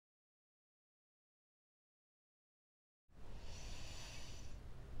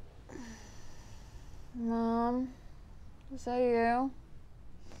So you?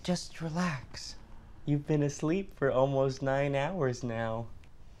 Just relax. You've been asleep for almost 9 hours now.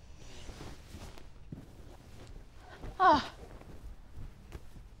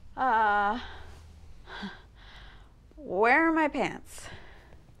 Where are my pants?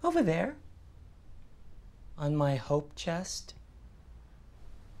 Over there. On my hope chest.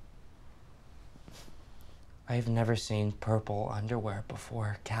 I've never seen purple underwear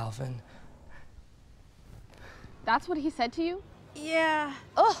before, Calvin. That's what he said to you? Yeah.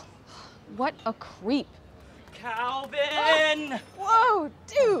 Ugh, what a creep. Calvin! Whoa,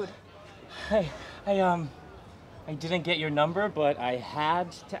 dude! Hey, I didn't get your number, but I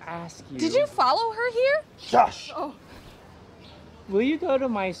had to ask you. Did you follow her here? Shush! Oh. Will you go to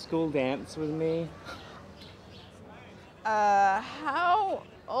my school dance with me? How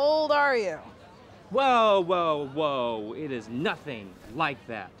old are you? Whoa, whoa, whoa. It is nothing like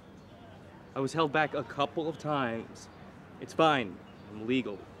that. I was held back a couple of times. It's fine. I'm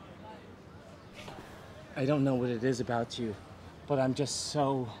legal. I don't know what it is about you, but I'm just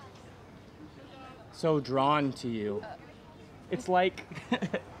so drawn to you. It's like,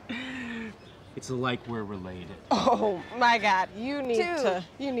 it's like we're related. Oh my God, you need to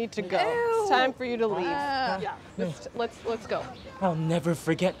go. Ew. It's time for you to leave. Yeah. Let's go. I'll never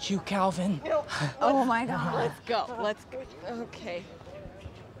forget you, Calvin. Oh my God. Let's go. Okay.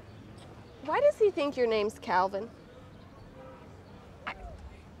 Why does he think your name's Calvin?